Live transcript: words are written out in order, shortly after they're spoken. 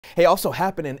Hey, also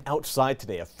happening outside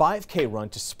today, a 5K run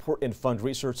to support and fund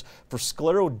research for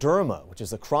Scleroderma, which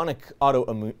is a chronic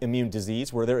autoimmune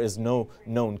disease where there is no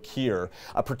known cure.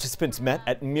 Participants met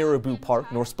at Mirabeau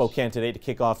Park, North Spokane today to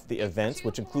kick off the events,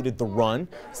 which included the run,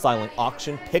 silent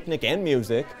auction, picnic, and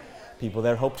music. People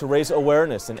there hope to raise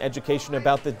awareness and education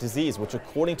about the disease, which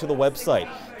according to the website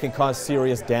can cause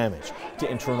serious damage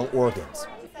to internal organs.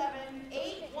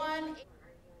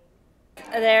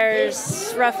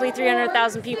 There's roughly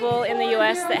 300,000 people in the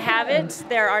U.S. that have it.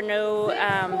 There are no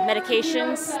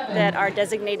medications that are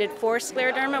designated for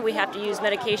scleroderma. We have to use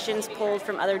medications pulled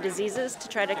from other diseases to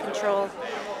try to control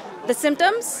the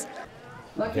symptoms.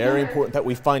 Very important that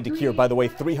we find a cure. By the way,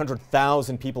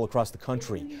 300,000 people across the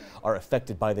country are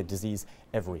affected by the disease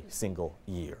every single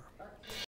year.